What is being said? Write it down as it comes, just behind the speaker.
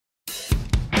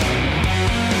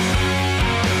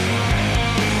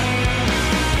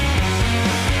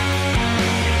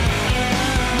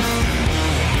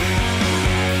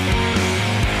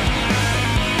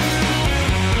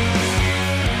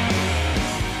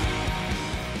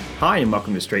Hi, and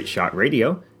welcome to Straight Shot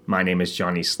Radio. My name is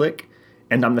Johnny Slick,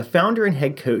 and I'm the founder and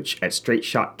head coach at Straight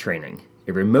Shot Training,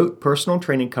 a remote personal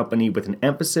training company with an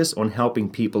emphasis on helping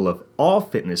people of all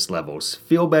fitness levels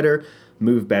feel better,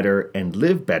 move better, and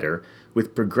live better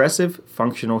with progressive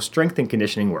functional strength and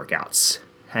conditioning workouts.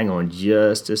 Hang on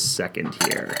just a second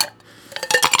here.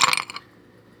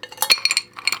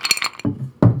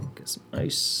 Get some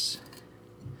ice.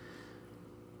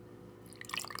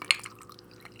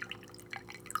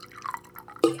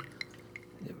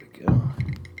 There we go.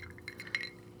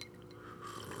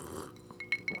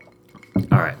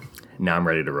 All right, now I'm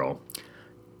ready to roll.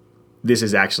 This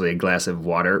is actually a glass of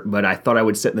water, but I thought I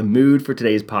would set the mood for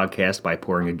today's podcast by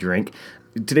pouring a drink.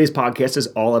 Today's podcast is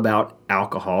all about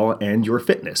alcohol and your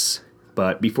fitness.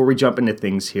 But before we jump into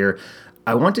things here,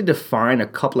 I want to define a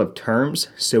couple of terms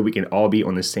so we can all be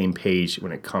on the same page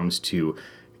when it comes to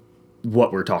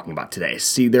what we're talking about today.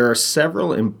 See, there are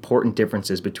several important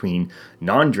differences between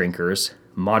non-drinkers,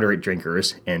 moderate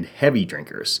drinkers, and heavy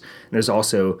drinkers. And there's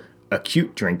also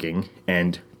acute drinking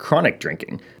and chronic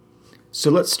drinking. So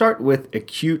let's start with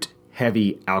acute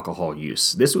heavy alcohol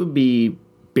use. This would be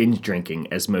binge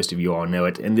drinking, as most of you all know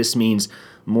it, and this means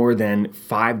more than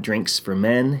 5 drinks for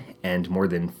men and more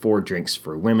than 4 drinks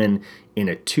for women in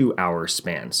a 2-hour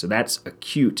span. So that's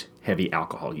acute heavy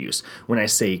alcohol use. When I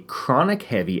say chronic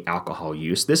heavy alcohol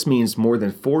use, this means more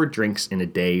than 4 drinks in a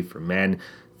day for men,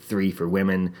 3 for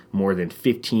women, more than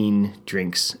 15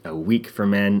 drinks a week for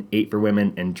men, 8 for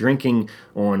women, and drinking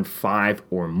on 5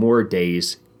 or more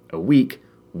days a week,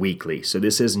 weekly. So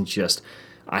this isn't just,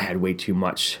 I had way too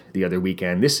much the other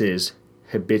weekend. This is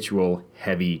habitual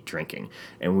heavy drinking.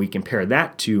 And we compare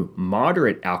that to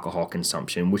moderate alcohol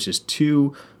consumption, which is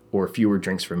 2 or fewer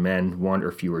drinks for men, 1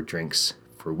 or fewer drinks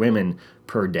for women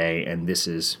per day. And this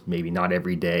is maybe not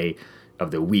every day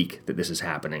of the week that this is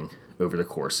happening over the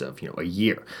course of, a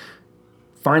year.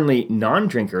 Finally,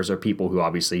 non-drinkers are people who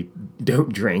obviously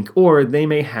don't drink, or they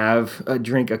may have a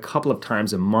drink a couple of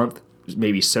times a month,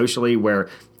 maybe socially, where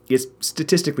it's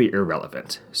statistically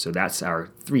irrelevant. So that's our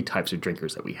 3 types of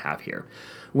drinkers that we have here.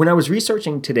 When I was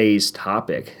researching today's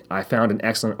topic, I found an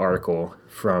excellent article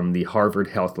from the Harvard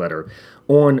Health Letter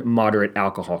on moderate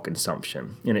alcohol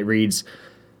consumption. And it reads,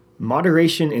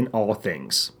 "Moderation in all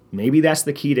things. Maybe that's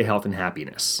the key to health and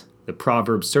happiness. The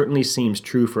proverb certainly seems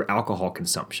true for alcohol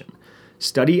consumption.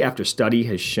 Study after study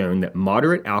has shown that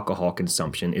moderate alcohol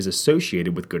consumption is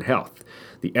associated with good health.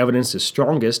 The evidence is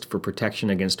strongest for protection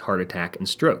against heart attack and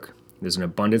stroke. There's an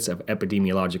abundance of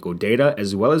epidemiological data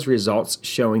as well as results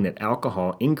showing that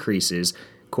alcohol increases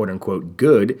quote-unquote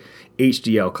good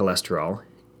HDL cholesterol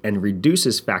and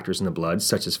reduces factors in the blood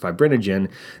such as fibrinogen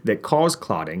that cause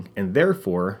clotting and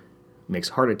therefore makes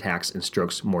heart attacks and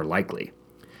strokes more likely.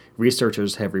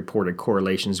 Researchers have reported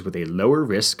correlations with a lower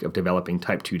risk of developing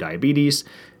type 2 diabetes,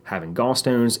 having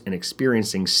gallstones, and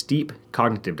experiencing steep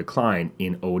cognitive decline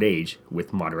in old age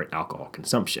with moderate alcohol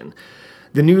consumption.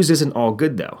 The news isn't all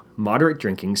good, though. Moderate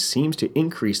drinking seems to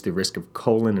increase the risk of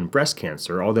colon and breast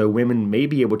cancer, although women may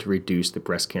be able to reduce the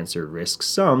breast cancer risk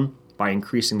some by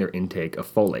increasing their intake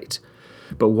of folate.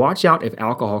 But watch out if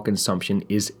alcohol consumption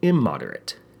is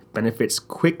immoderate. Benefits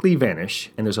quickly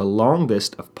vanish, and there's a long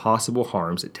list of possible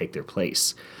harms that take their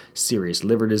place. Serious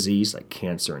liver disease like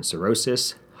cancer and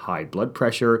cirrhosis, high blood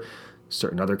pressure,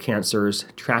 certain other cancers,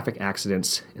 traffic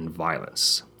accidents, and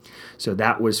violence. So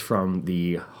that was from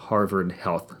the Harvard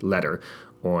Health Letter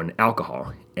on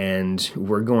alcohol. And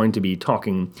we're going to be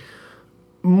talking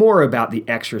more about the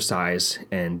exercise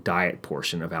and diet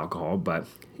portion of alcohol, but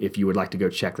if you would like to go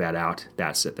check that out,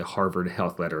 that's at the Harvard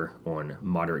Health Letter on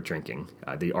moderate drinking.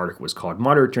 The article was called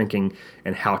Moderate Drinking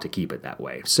and How to Keep It That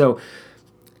Way. So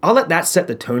I'll let that set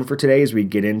the tone for today as we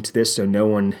get into this so no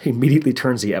one immediately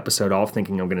turns the episode off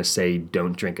thinking I'm going to say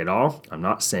don't drink at all. I'm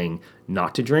not saying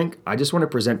not to drink. I just want to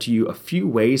present to you a few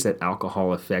ways that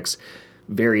alcohol affects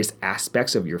various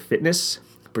aspects of your fitness,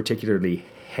 particularly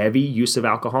heavy use of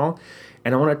alcohol.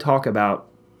 And I want to talk about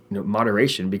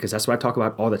moderation because that's what I talk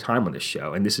about all the time on this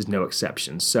show, and this is no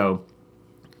exception. So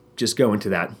just go into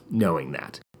that knowing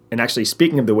that. And actually,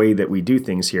 speaking of the way that we do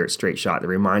things here at Straight Shot, that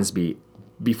reminds me,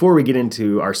 before we get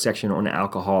into our section on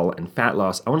alcohol and fat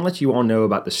loss, I want to let you all know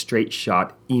about the Straight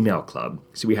Shot email club.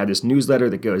 So we have this newsletter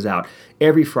that goes out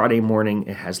every Friday morning.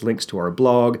 It has links to our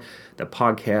blog, the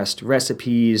podcast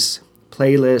recipes,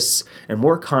 playlists, and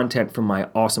more content from my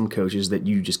awesome coaches that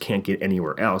you just can't get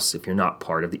anywhere else if you're not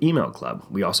part of the email club.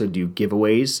 We also do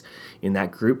giveaways in that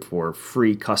group for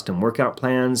free custom workout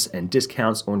plans and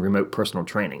discounts on remote personal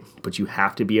training. But you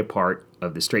have to be a part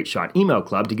of the Straight Shot email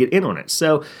club to get in on it.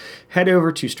 So head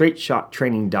over to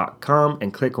straightshottraining.com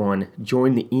and click on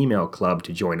Join the Email Club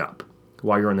to join up.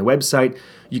 While you're on the website,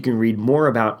 you can read more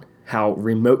about how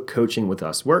remote coaching with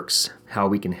us works, how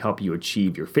we can help you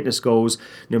achieve your fitness goals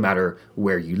no matter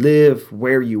where you live,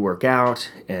 where you work out,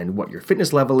 and what your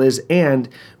fitness level is, and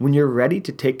when you're ready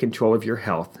to take control of your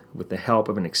health with the help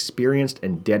of an experienced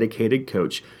and dedicated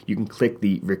coach, you can click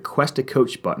the Request a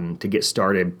Coach button to get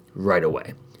started right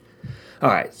away. All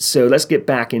right, so let's get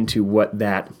back into what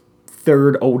that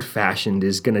third old-fashioned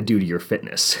is going to do to your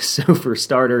fitness. So for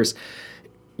starters,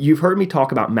 you've heard me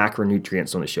talk about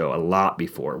macronutrients on the show a lot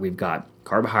before. We've got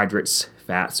carbohydrates,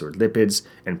 fats or lipids,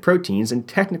 and proteins, and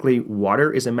technically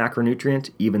water is a macronutrient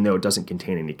even though it doesn't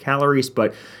contain any calories,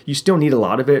 but you still need a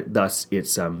lot of it, thus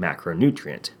it's a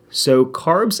macronutrient. So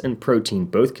carbs and protein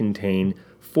both contain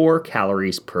 4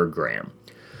 calories per gram,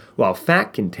 while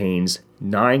fat contains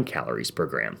 9 calories per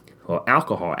gram, while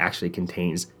alcohol actually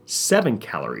contains 7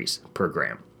 calories per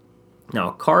gram.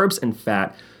 Now, carbs and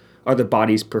fat are the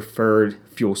body's preferred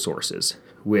fuel sources,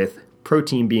 with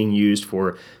protein being used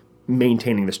for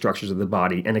maintaining the structures of the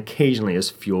body and occasionally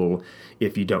as fuel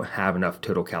if you don't have enough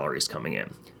total calories coming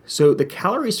in. So the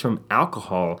calories from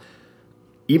alcohol,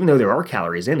 even though there are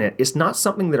calories in it, it's not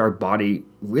something that our body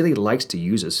really likes to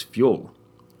use as fuel.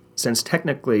 Since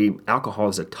technically alcohol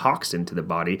is a toxin to the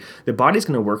body's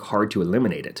going to work hard to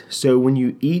eliminate it. So when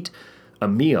you eat a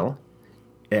meal,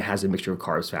 it has a mixture of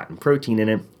carbs, fat, and protein in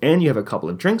it, and you have a couple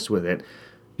of drinks with it,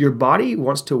 your body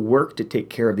wants to work to take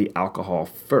care of the alcohol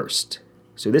first.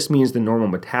 So this means the normal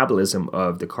metabolism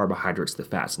of the carbohydrates, the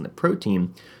fats, and the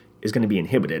protein is going to be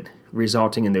inhibited,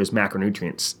 resulting in those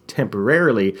macronutrients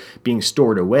temporarily being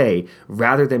stored away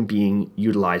rather than being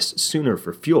utilized sooner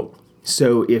for fuel.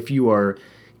 So if you are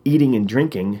eating and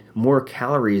drinking more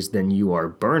calories than you are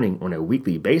burning on a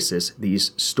weekly basis,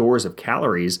 these stores of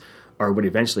calories are what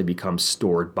eventually becomes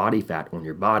stored body fat on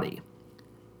your body.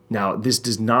 Now, this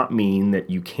does not mean that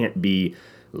you can't be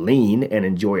lean and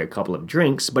enjoy a couple of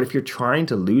drinks, but if you're trying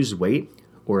to lose weight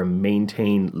or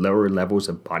maintain lower levels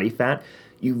of body fat,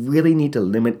 you really need to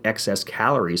limit excess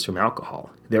calories from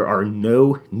alcohol. There are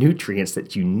no nutrients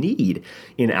that you need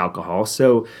in alcohol,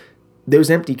 so those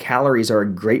empty calories are a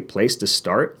great place to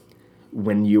start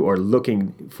when you are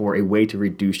looking for a way to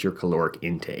reduce your caloric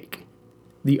intake.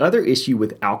 The other issue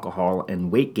with alcohol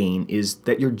and weight gain is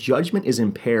that your judgment is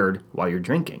impaired while you're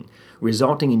drinking,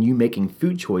 resulting in you making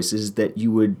food choices that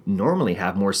you would normally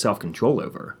have more self-control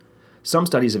over. Some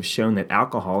studies have shown that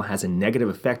alcohol has a negative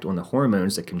effect on the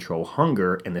hormones that control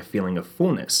hunger and the feeling of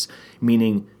fullness,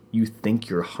 meaning you think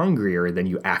you're hungrier than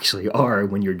you actually are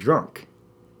when you're drunk.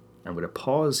 I'm going to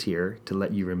pause here to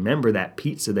let you remember that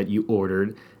pizza that you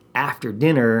ordered after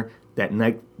dinner that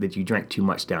night that you drank too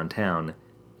much downtown.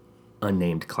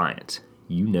 Unnamed client.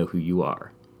 You know who you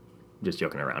are. Just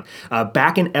joking around.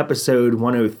 Back in episode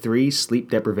 103,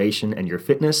 Sleep Deprivation and Your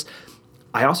Fitness,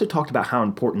 I also talked about how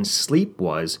important sleep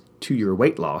was to your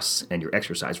weight loss and your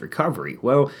exercise recovery.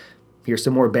 Well, here's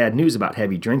some more bad news about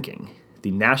heavy drinking.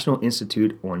 The National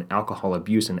Institute on Alcohol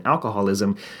Abuse and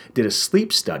Alcoholism did a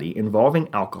sleep study involving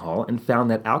alcohol and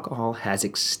found that alcohol has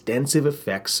extensive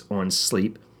effects on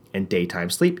sleep and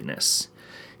daytime sleepiness.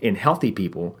 In healthy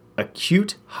people,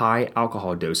 acute high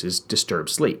alcohol doses disturb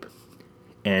sleep.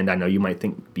 And I know you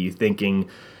might be thinking,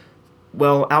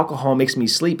 well, alcohol makes me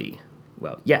sleepy.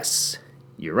 Well, yes,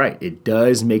 you're right. It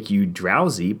does make you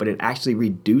drowsy, but it actually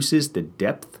reduces the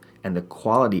depth and the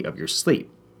quality of your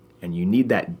sleep. And you need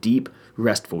that deep,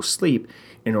 restful sleep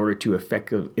in order to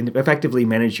effectively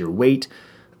manage your weight,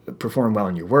 perform well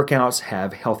in your workouts,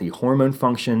 have healthy hormone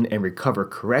function, and recover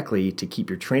correctly to keep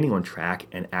your training on track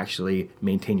and actually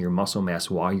maintain your muscle mass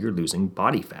while you're losing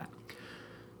body fat.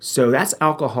 So that's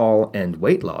alcohol and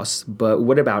weight loss, but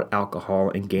what about alcohol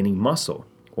and gaining muscle,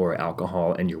 or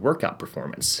alcohol and your workout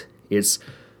performance? It's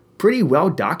pretty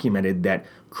well documented that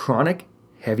chronic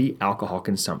heavy alcohol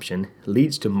consumption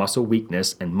leads to muscle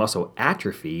weakness and muscle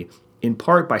atrophy, in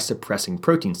part by suppressing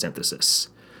protein synthesis.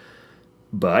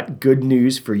 But good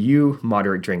news for you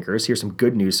moderate drinkers. Here's some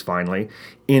good news finally.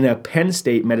 In a Penn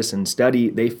State medicine study,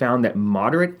 they found that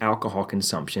moderate alcohol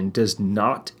consumption does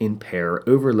not impair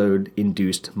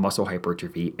overload-induced muscle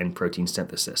hypertrophy and protein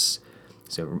synthesis.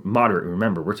 So moderate,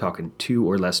 remember, we're talking 2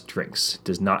 or less drinks,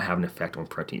 does not have an effect on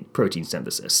protein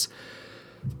synthesis.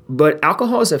 But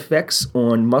alcohol's effects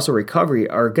on muscle recovery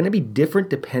are going to be different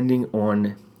depending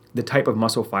on the type of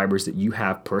muscle fibers that you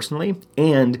have personally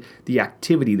and the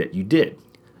activity that you did.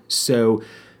 So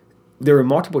there are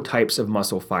multiple types of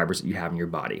muscle fibers that you have in your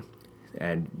body.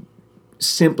 And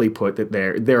simply put, that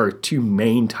there are 2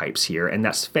 main types here, and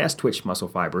that's fast twitch muscle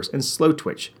fibers and slow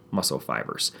twitch muscle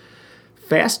fibers.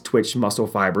 Fast twitch muscle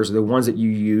fibers are the ones that you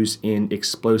use in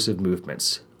explosive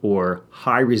movements or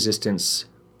high resistance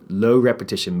low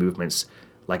repetition movements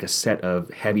like a set of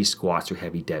heavy squats or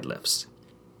heavy deadlifts.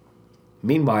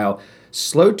 Meanwhile,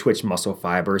 slow twitch muscle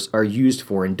fibers are used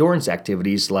for endurance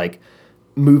activities like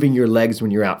moving your legs when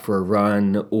you're out for a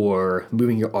run or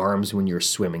moving your arms when you're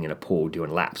swimming in a pool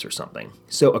doing laps or something.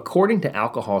 So according to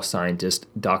alcohol scientist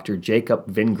Dr.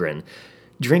 Jacob Vingren,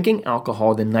 drinking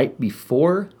alcohol the night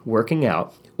before working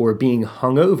out or being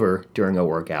hungover during a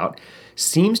workout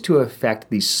seems to affect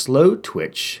the slow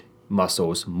twitch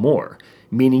muscles more,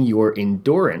 meaning your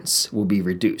endurance will be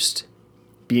reduced.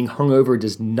 Being hungover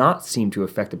does not seem to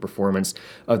affect the performance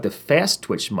of the fast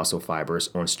twitch muscle fibers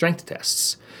on strength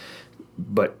tests.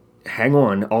 But hang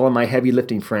on, all of my heavy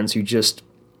lifting friends who just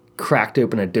cracked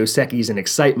open a Dos Equis in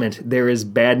excitement, there is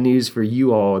bad news for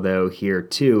you all, though, here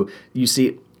too. You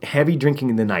see, heavy drinking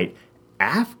in the night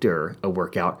after a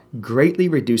workout greatly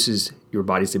reduces your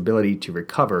body's ability to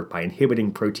recover by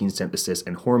inhibiting protein synthesis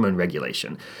and hormone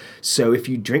regulation. So if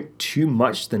you drink too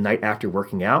much the night after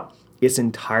working out, it's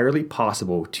entirely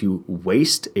possible to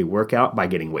waste a workout by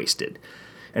getting wasted.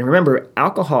 And remember,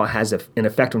 alcohol has an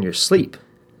effect on your sleep.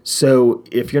 So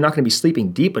if you're not going to be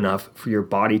sleeping deep enough for your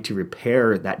body to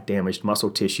repair that damaged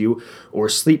muscle tissue or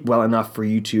sleep well enough for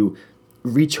you to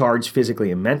recharge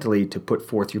physically and mentally to put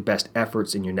forth your best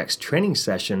efforts in your next training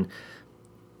session,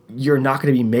 you're not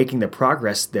going to be making the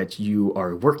progress that you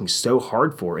are working so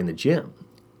hard for in the gym.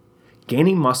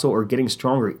 Gaining muscle or getting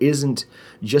stronger isn't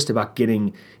just about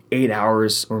getting 8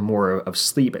 hours or more of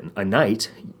sleep a night.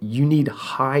 You need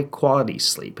high quality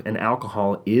sleep, and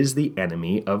alcohol is the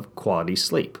enemy of quality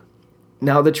sleep.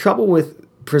 Now, the trouble with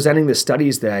presenting the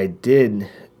studies that I did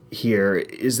here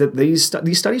is that these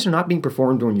studies are not being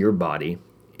performed on your body.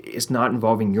 It's not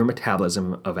involving your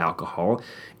metabolism of alcohol,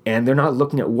 and they're not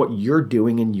looking at what you're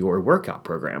doing in your workout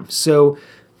program. So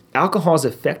alcohol's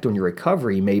effect on your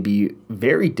recovery may be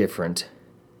very different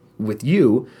with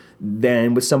you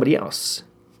than with somebody else.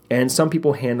 And some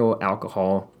people handle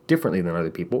alcohol differently than other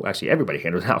people. Actually, everybody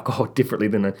handles alcohol differently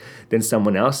than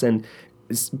someone else. And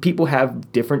people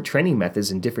have different training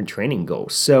methods and different training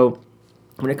goals. So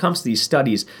when it comes to these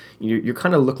studies, you're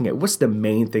kind of looking at what's the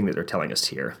main thing that they're telling us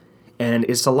here. And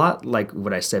it's a lot like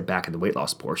what I said back in the weight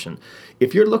loss portion.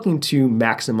 If you're looking to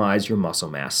maximize your muscle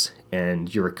mass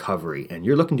and your recovery, and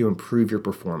you're looking to improve your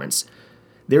performance,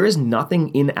 there is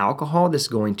nothing in alcohol that's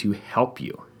going to help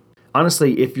you.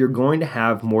 Honestly, if you're going to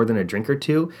have more than a drink or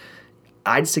two,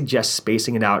 I'd suggest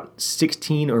spacing it out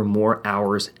 16 or more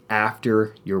hours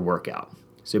after your workout.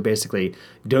 So basically,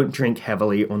 don't drink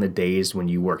heavily on the days when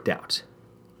you worked out.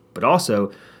 But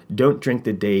also, don't drink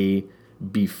the day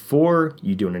before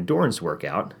you do an endurance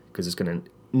workout, because it's going to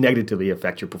negatively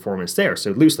affect your performance there.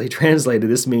 So loosely translated,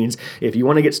 this means if you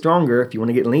want to get stronger, if you want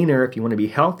to get leaner, if you want to be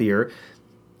healthier,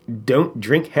 don't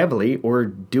drink heavily or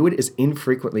do it as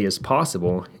infrequently as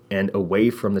possible and away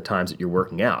from the times that you're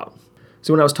working out.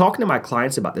 So when I was talking to my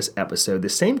clients about this episode, the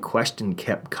same question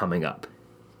kept coming up.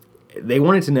 They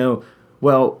wanted to know,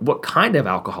 well, what kind of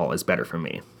alcohol is better for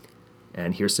me?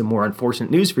 And here's some more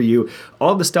unfortunate news for you.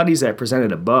 All the studies that I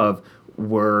presented above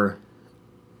were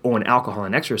on alcohol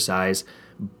and exercise,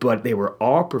 but they were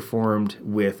all performed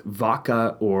with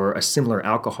vodka or a similar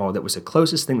alcohol that was the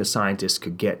closest thing the scientists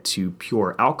could get to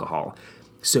pure alcohol.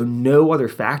 So no other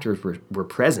factors were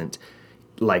present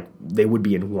like they would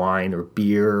be in wine or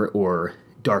beer or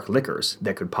dark liquors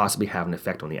that could possibly have an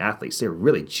effect on the athletes. They were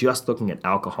really just looking at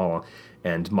alcohol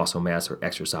and muscle mass or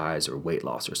exercise or weight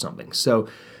loss or something. So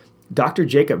Dr.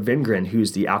 Jacob Vingren,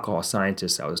 who's the alcohol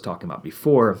scientist I was talking about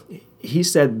before, he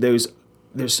said there's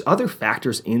other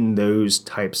factors in those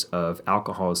types of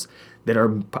alcohols that are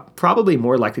probably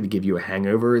more likely to give you a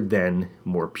hangover than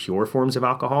more pure forms of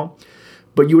alcohol.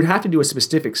 But you would have to do a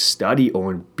specific study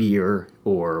on beer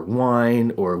or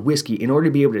wine or whiskey in order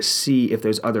to be able to see if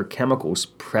those other chemicals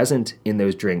present in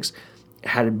those drinks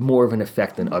had more of an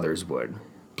effect than others would.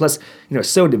 Plus, it's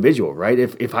so individual, right?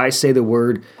 If I say the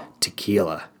word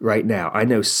tequila right now, I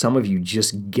know some of you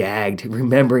just gagged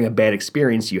remembering a bad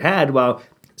experience you had, while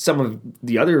some of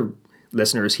the other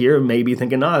listeners here may be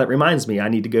thinking, that reminds me, I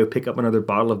need to go pick up another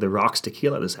bottle of the Rocks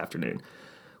tequila this afternoon,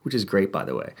 which is great, by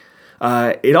the way.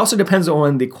 It also depends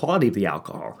on the quality of the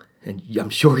alcohol. And I'm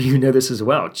sure you know this as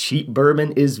well. Cheap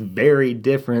bourbon is very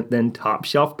different than top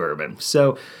shelf bourbon.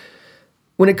 So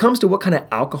when it comes to what kind of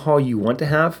alcohol you want to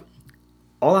have,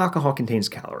 all alcohol contains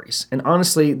calories. And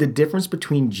honestly, the difference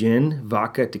between gin,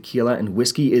 vodka, tequila, and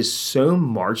whiskey is so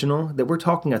marginal that we're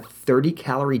talking a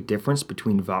 30-calorie difference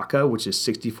between vodka, which is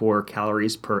 64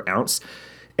 calories per ounce,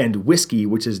 and whiskey,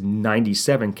 which is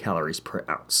 97 calories per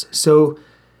ounce. So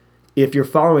if you're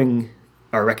following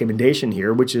our recommendation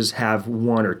here, which is have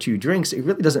one or two drinks, it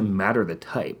really doesn't matter the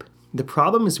type. The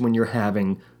problem is when you're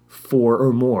having 4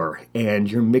 or more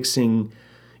and you're mixing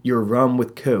your rum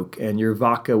with Coke and your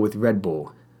vodka with Red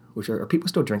Bull. Which are people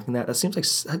still drinking that? That seems like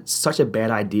such a bad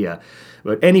idea.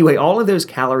 But anyway, all of those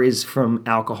calories from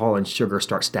alcohol and sugar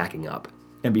start stacking up.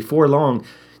 And before long,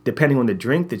 depending on the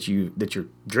drink that you're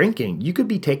drinking, you could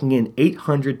be taking in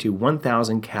 800 to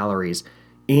 1,000 calories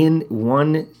in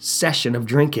one session of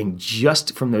drinking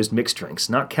just from those mixed drinks,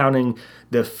 not counting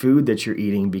the food that you're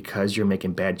eating because you're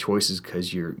making bad choices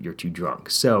because you're too drunk.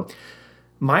 So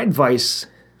my advice,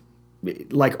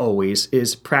 like always,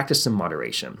 is practice some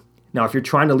moderation. Now, if you're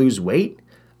trying to lose weight,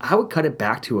 I would cut it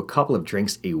back to a couple of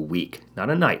drinks a week, not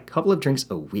a night, a couple of drinks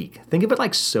a week. Think of it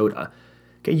like soda.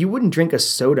 Okay, you wouldn't drink a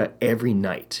soda every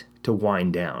night to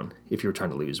wind down if you're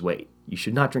trying to lose weight. You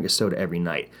should not drink a soda every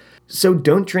night. So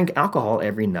don't drink alcohol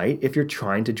every night if you're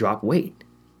trying to drop weight.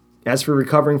 As for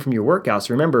recovering from your workouts,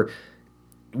 remember,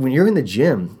 when you're in the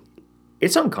gym,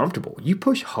 it's uncomfortable. You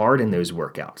push hard in those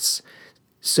workouts.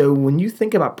 So when you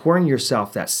think about pouring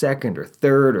yourself that second or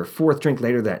third or fourth drink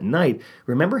later that night,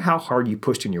 remember how hard you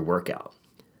pushed in your workout.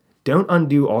 Don't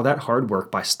undo all that hard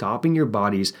work by stopping your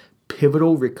body's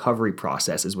pivotal recovery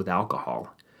processes with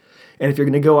alcohol. And if you're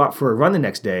going to go out for a run the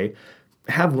next day,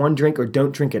 have one drink or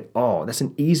don't drink at all. That's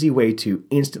an easy way to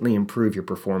instantly improve your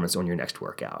performance on your next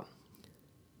workout.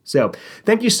 So,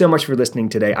 thank you so much for listening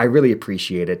today. I really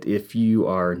appreciate it. If you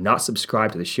are not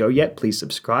subscribed to the show yet, please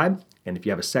subscribe. And if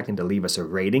you have a second to leave us a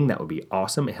rating, that would be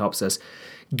awesome. It helps us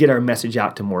get our message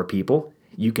out to more people.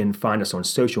 You can find us on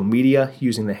social media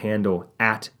using the handle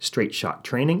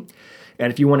 @StraightShotTraining.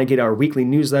 And if you want to get our weekly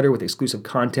newsletter with exclusive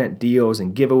content, deals,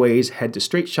 and giveaways, head to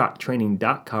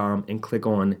straightshottraining.com and click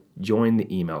on Join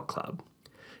the Email Club.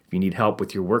 If you need help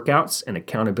with your workouts and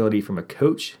accountability from a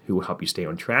coach who will help you stay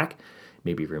on track,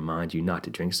 maybe remind you not to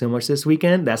drink so much this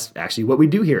weekend, that's actually what we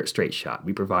do here at Straight Shot.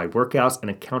 We provide workouts and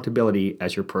accountability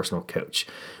as your personal coach.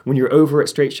 When you're over at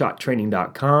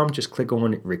straightshottraining.com, just click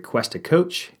on Request a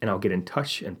Coach, and I'll get in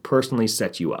touch and personally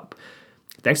set you up.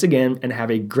 Thanks again, and have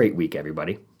a great week,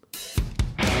 everybody.